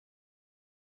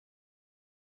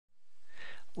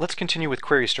Let's continue with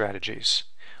query strategies.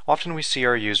 Often we see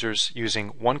our users using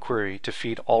one query to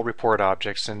feed all report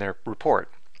objects in their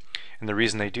report. And the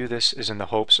reason they do this is in the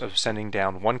hopes of sending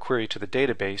down one query to the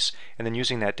database and then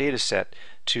using that data set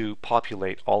to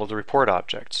populate all of the report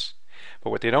objects.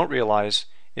 But what they don't realize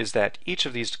is that each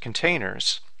of these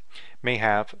containers may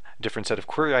have a different set of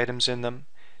query items in them,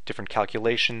 different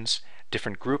calculations,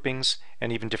 different groupings,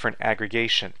 and even different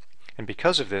aggregation. And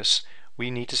because of this, we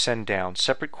need to send down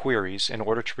separate queries in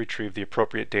order to retrieve the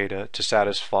appropriate data to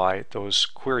satisfy those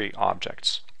query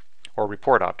objects or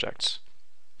report objects.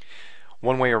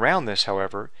 One way around this,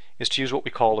 however, is to use what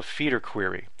we call a feeder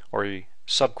query or a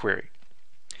subquery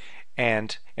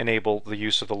and enable the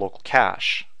use of the local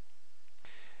cache.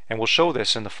 And we'll show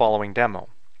this in the following demo.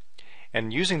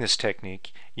 And using this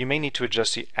technique, you may need to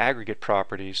adjust the aggregate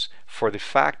properties for the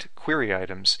fact query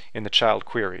items in the child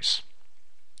queries.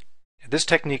 This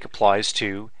technique applies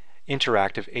to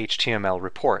interactive HTML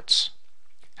reports.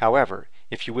 However,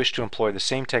 if you wish to employ the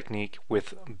same technique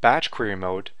with batch query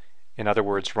mode, in other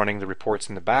words running the reports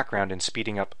in the background and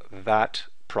speeding up that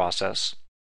process,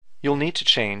 you'll need to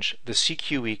change the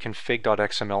CQE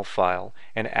config.xml file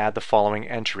and add the following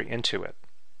entry into it.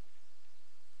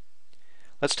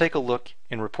 Let's take a look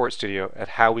in Report Studio at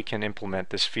how we can implement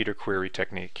this feeder query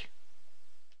technique.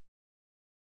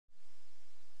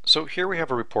 So here we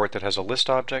have a report that has a list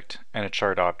object and a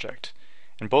chart object,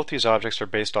 and both these objects are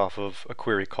based off of a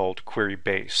query called query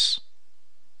base,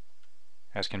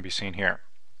 as can be seen here.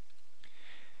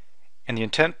 And the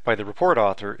intent by the report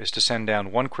author is to send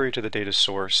down one query to the data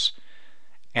source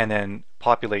and then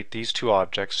populate these two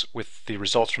objects with the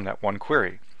results from that one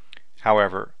query.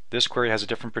 However, this query has a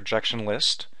different projection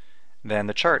list than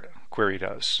the chart query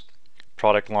does.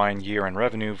 Product line, year, and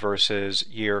revenue versus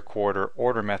year, quarter,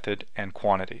 order method, and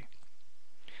quantity.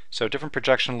 So different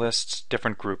projection lists,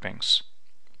 different groupings.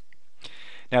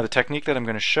 Now the technique that I'm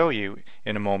going to show you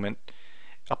in a moment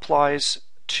applies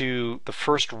to the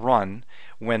first run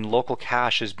when local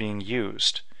cache is being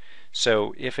used.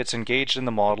 So if it's engaged in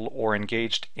the model or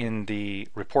engaged in the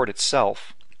report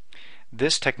itself,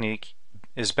 this technique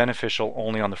is beneficial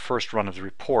only on the first run of the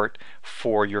report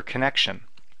for your connection.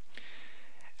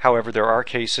 However, there are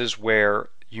cases where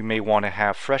you may want to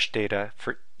have fresh data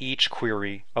for each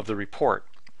query of the report.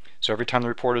 So every time the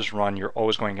report is run, you're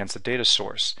always going against the data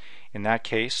source. In that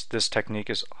case, this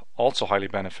technique is also highly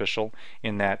beneficial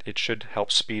in that it should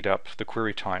help speed up the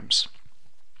query times.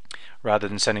 Rather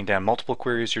than sending down multiple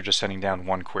queries, you're just sending down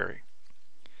one query.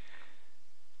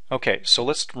 Okay, so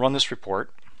let's run this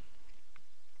report.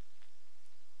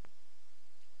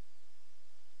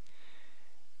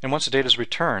 And once the data is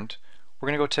returned, we're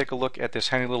going to go take a look at this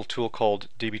handy little tool called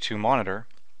Db2 Monitor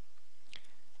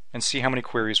and see how many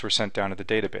queries were sent down to the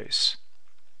database.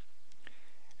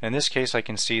 And in this case, I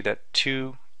can see that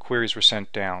two queries were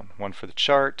sent down, one for the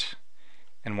chart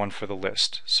and one for the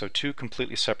list. So two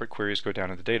completely separate queries go down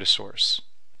to the data source.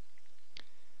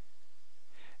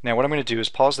 Now what I'm going to do is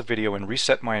pause the video and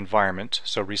reset my environment,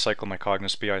 so recycle my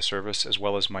Cognos BI service as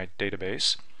well as my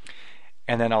database,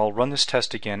 and then I'll run this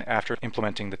test again after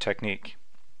implementing the technique.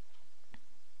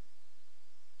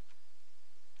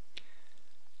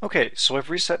 Okay, so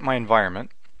I've reset my environment,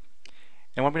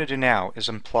 and what I'm going to do now is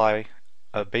apply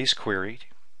a base query,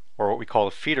 or what we call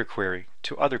a feeder query,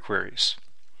 to other queries.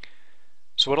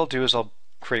 So what I'll do is I'll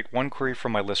create one query for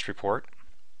my list report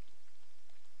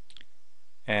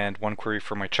and one query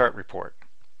for my chart report,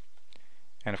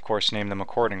 and of course name them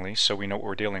accordingly so we know what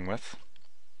we're dealing with.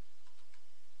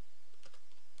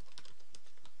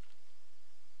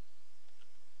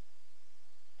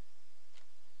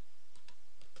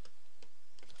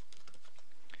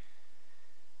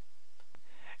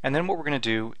 And then what we're going to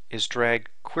do is drag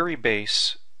query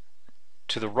base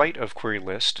to the right of query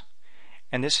list,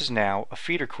 and this is now a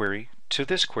feeder query to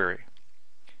this query.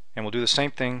 And we'll do the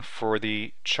same thing for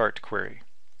the chart query.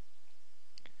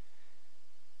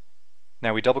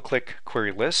 Now we double click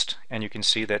query list, and you can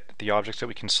see that the objects that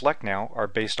we can select now are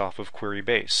based off of query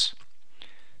base.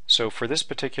 So for this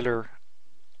particular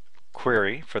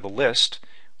query, for the list,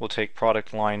 we'll take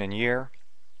product line and year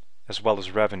as well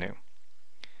as revenue.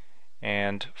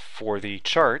 And for the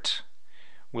chart,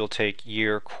 we'll take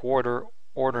year, quarter,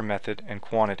 order method, and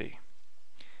quantity,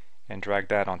 and drag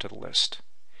that onto the list.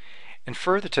 And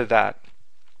further to that,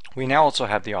 we now also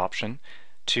have the option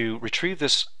to retrieve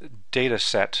this data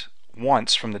set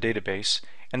once from the database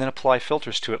and then apply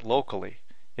filters to it locally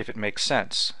if it makes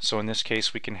sense. So in this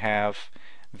case, we can have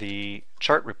the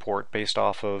chart report based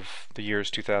off of the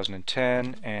years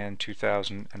 2010 and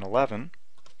 2011.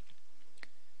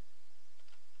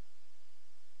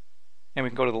 And we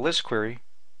can go to the list query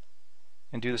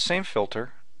and do the same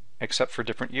filter except for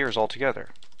different years altogether.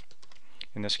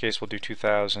 In this case, we'll do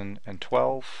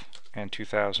 2012 and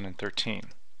 2013.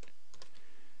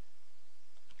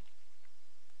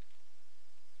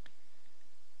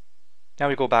 Now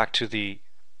we go back to the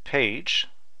page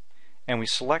and we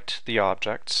select the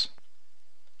objects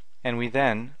and we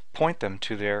then point them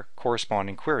to their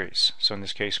corresponding queries. So in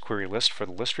this case, query list for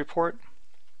the list report,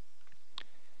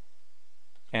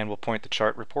 and we'll point the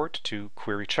chart report to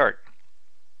query chart.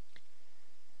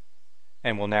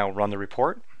 And we'll now run the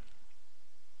report.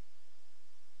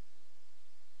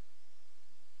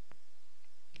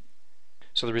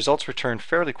 So the results return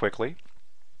fairly quickly.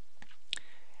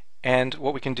 And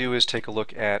what we can do is take a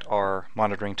look at our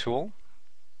monitoring tool.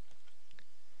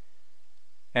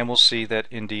 And we'll see that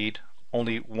indeed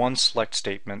only one select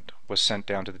statement was sent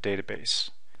down to the database.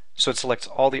 So it selects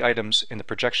all the items in the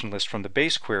projection list from the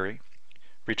base query,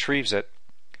 retrieves it,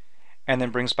 and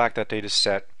then brings back that data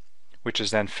set, which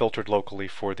is then filtered locally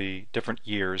for the different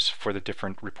years for the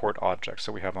different report objects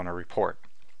that we have on our report.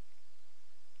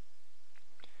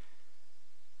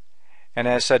 And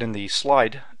as said in the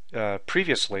slide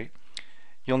previously,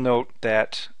 you'll note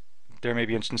that there may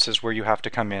be instances where you have to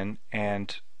come in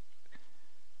and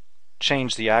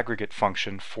change the aggregate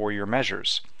function for your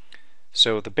measures.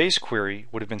 So the base query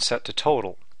would have been set to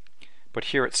total, but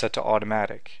here it's set to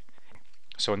automatic.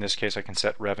 So in this case I can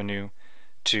set revenue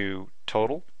to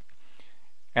total,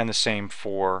 and the same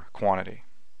for quantity.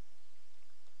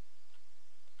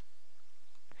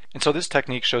 And so this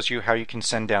technique shows you how you can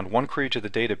send down one query to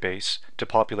the database to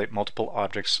populate multiple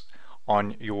objects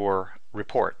on your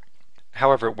report.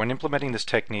 However, when implementing this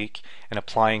technique and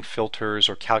applying filters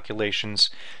or calculations,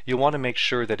 you'll want to make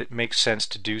sure that it makes sense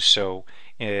to do so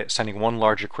sending one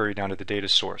larger query down to the data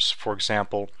source. For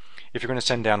example, if you're going to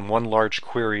send down one large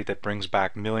query that brings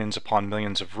back millions upon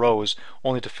millions of rows,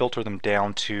 only to filter them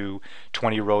down to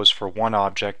 20 rows for one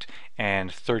object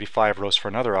and 35 rows for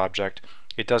another object,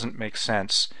 it doesn't make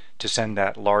sense to send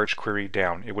that large query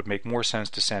down. It would make more sense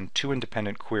to send two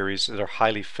independent queries that are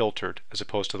highly filtered as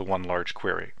opposed to the one large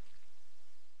query.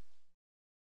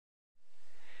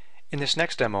 In this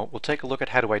next demo, we'll take a look at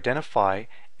how to identify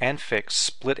and fix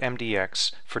split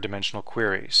MDX for dimensional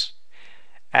queries.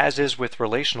 As is with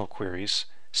relational queries,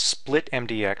 split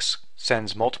MDX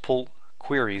sends multiple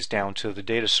queries down to the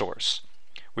data source,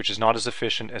 which is not as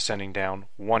efficient as sending down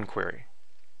one query.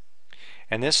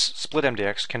 And this split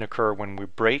MDX can occur when we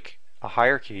break a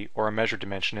hierarchy or a measure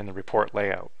dimension in the report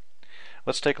layout.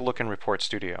 Let's take a look in Report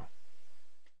Studio.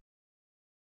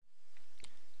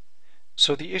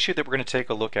 So the issue that we're going to take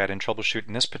a look at in Troubleshoot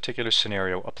in this particular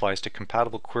scenario applies to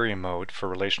compatible query mode for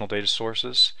relational data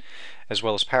sources, as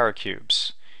well as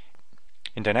paracubes.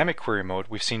 In dynamic query mode,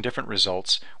 we've seen different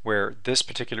results where this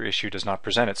particular issue does not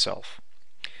present itself.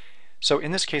 So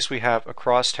in this case we have a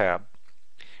crosstab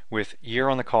with year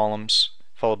on the columns,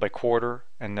 followed by quarter,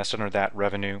 and nested under that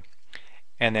revenue,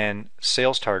 and then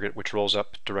sales target, which rolls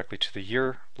up directly to the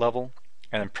year level,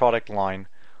 and then product line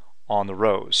on the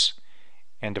rows.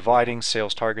 And dividing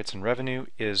sales targets and revenue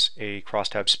is a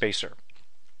crosstab spacer.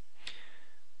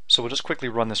 So we'll just quickly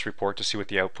run this report to see what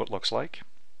the output looks like.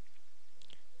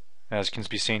 As can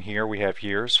be seen here, we have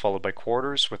years followed by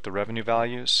quarters with the revenue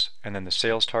values, and then the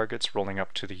sales targets rolling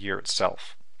up to the year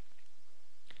itself.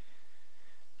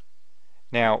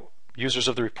 Now, users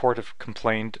of the report have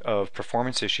complained of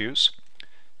performance issues,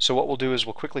 so what we'll do is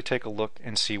we'll quickly take a look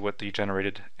and see what the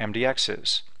generated MDX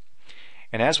is.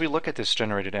 And as we look at this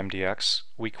generated MDX,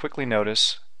 we quickly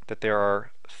notice that there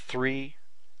are three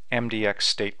MDX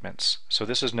statements. So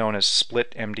this is known as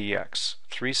split MDX.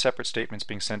 Three separate statements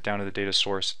being sent down to the data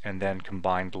source and then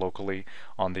combined locally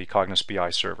on the Cognos BI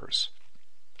servers.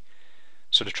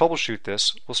 So to troubleshoot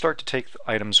this, we'll start to take the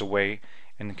items away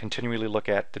and continually look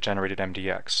at the generated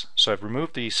MDX. So I've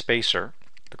removed the spacer,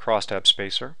 the crosstab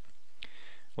spacer.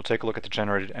 We'll take a look at the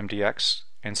generated MDX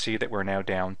and see that we're now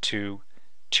down to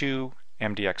two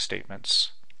MDX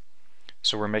statements.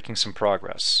 So we're making some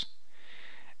progress.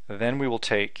 Then we will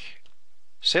take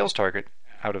sales target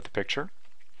out of the picture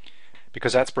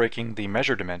because that's breaking the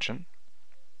measure dimension,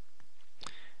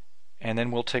 and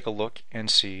then we'll take a look and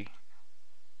see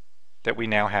that we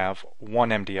now have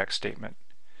one MDX statement.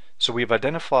 So we've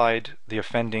identified the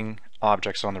offending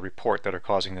objects on the report that are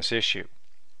causing this issue.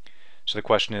 So the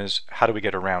question is, how do we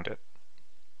get around it?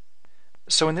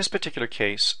 So in this particular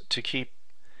case, to keep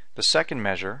the second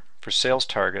measure for sales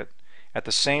target at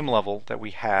the same level that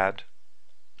we had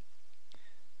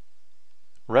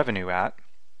revenue at,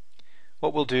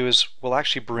 what we'll do is we'll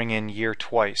actually bring in year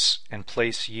twice and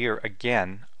place year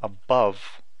again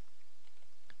above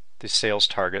the sales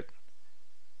target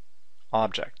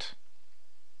object.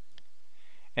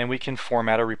 and we can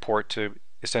format a report to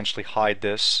essentially hide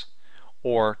this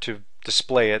or to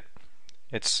display it.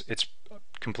 It's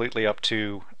completely up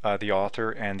to the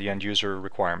author and the end user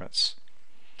requirements.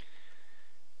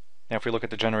 Now if we look at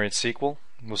the generated SQL,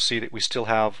 we'll see that we still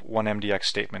have one MDX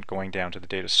statement going down to the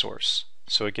data source.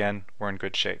 So again, we're in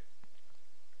good shape.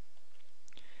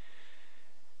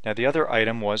 Now the other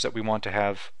item was that we want to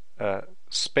have a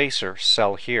spacer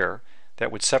cell here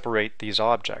that would separate these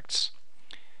objects.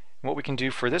 And what we can do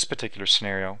for this particular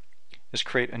scenario is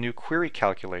create a new query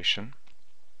calculation,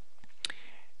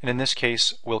 and in this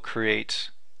case we'll create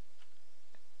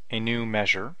a new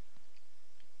measure,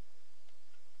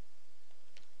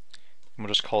 and we'll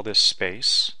just call this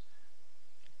space,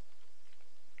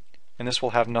 and this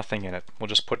will have nothing in it. We'll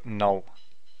just put null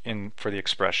in for the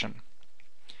expression.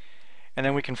 And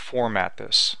then we can format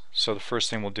this. So the first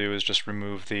thing we'll do is just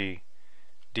remove the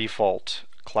default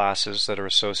classes that are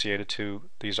associated to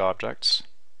these objects.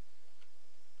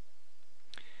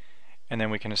 And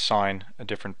then we can assign a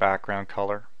different background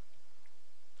color.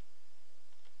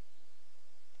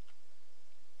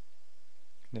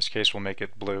 In this case we'll make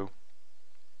it blue.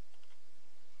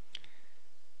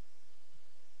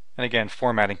 And again,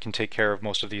 formatting can take care of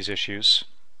most of these issues.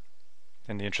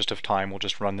 In the interest of time, we'll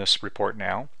just run this report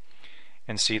now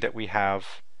and see that we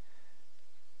have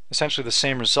essentially the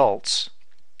same results,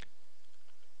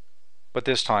 but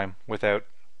this time without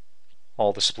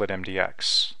all the split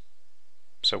MDX.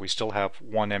 So we still have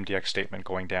one MDX statement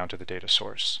going down to the data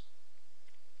source.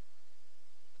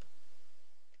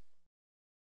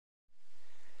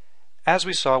 As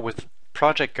we saw with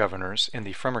project governors in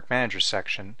the Framework Manager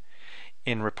section,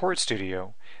 in Report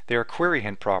Studio, there are query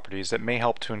hint properties that may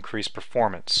help to increase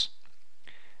performance.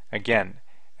 Again,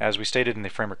 as we stated in the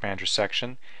Framework Manager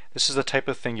section, this is the type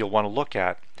of thing you'll want to look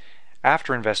at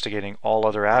after investigating all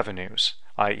other avenues,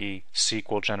 i.e.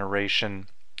 SQL generation,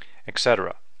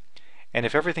 etc. And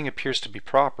if everything appears to be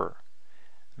proper,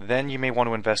 then you may want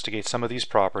to investigate some of these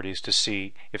properties to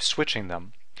see if switching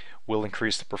them will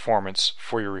increase the performance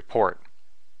for your report.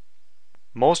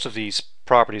 Most of these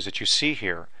properties that you see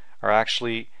here are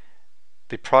actually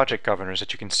the project governors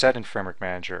that you can set in Framework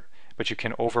Manager, but you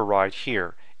can override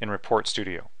here in Report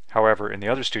Studio. However, in the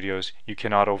other studios, you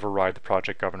cannot override the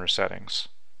project governor settings.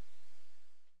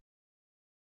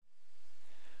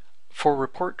 For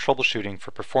report troubleshooting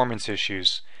for performance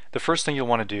issues, the first thing you'll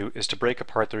want to do is to break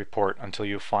apart the report until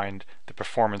you find the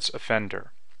performance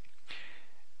offender.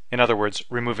 In other words,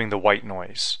 removing the white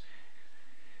noise.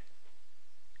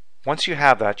 Once you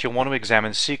have that, you'll want to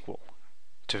examine SQL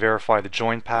to verify the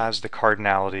join paths, the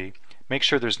cardinality, make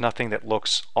sure there's nothing that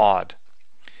looks odd.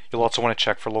 You'll also want to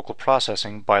check for local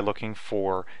processing by looking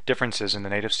for differences in the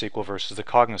native SQL versus the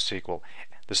Cognos SQL,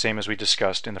 the same as we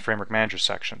discussed in the Framework Manager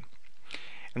section.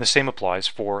 And the same applies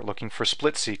for looking for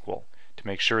split SQL to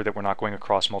make sure that we're not going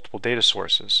across multiple data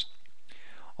sources.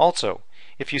 Also,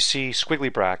 if you see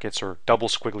squiggly brackets or double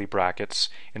squiggly brackets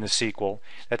in the SQL,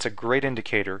 that's a great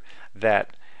indicator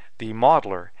that the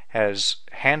modeler has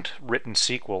handwritten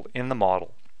SQL in the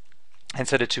model and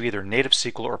set it to either native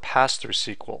SQL or pass-through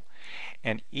SQL.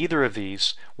 And either of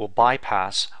these will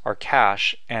bypass our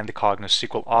cache and the Cognos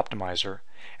SQL optimizer.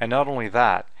 And not only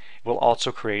that, it will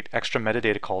also create extra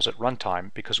metadata calls at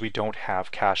runtime because we don't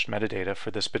have cached metadata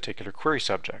for this particular query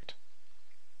subject.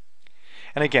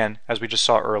 And again, as we just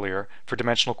saw earlier, for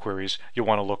dimensional queries, you'll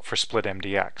want to look for split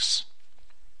MDX.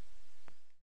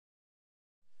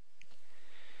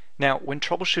 Now, when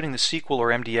troubleshooting the SQL or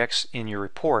MDX in your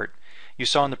report, you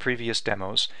saw in the previous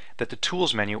demos that the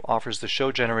Tools menu offers the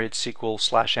Show Generated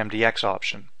SQL/MDX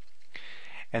option.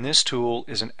 And this tool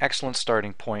is an excellent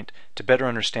starting point to better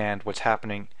understand what's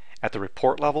happening at the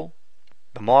report level,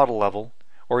 the model level,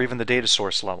 or even the data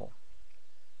source level.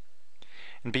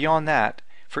 And beyond that,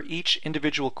 for each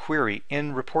individual query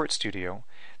in Report Studio,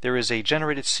 there is a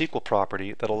Generated SQL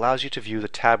property that allows you to view the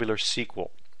tabular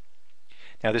SQL.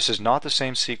 Now this is not the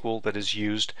same SQL that is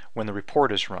used when the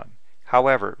report is run.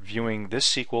 However, viewing this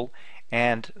SQL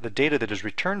and the data that is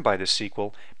returned by this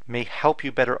SQL may help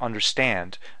you better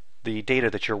understand the data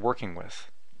that you're working with.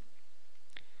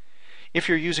 If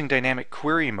you're using Dynamic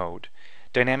Query mode,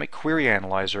 Dynamic Query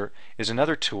Analyzer is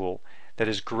another tool that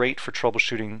is great for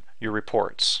troubleshooting your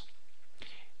reports.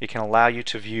 It can allow you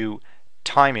to view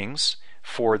timings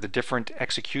for the different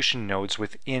execution nodes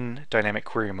within Dynamic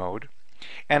Query mode,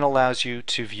 and allows you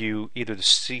to view either the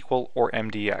SQL or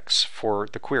MDX for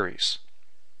the queries.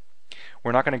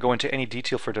 We're not going to go into any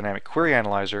detail for Dynamic Query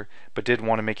Analyzer, but did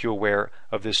want to make you aware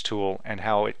of this tool and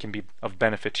how it can be of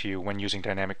benefit to you when using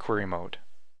Dynamic Query mode.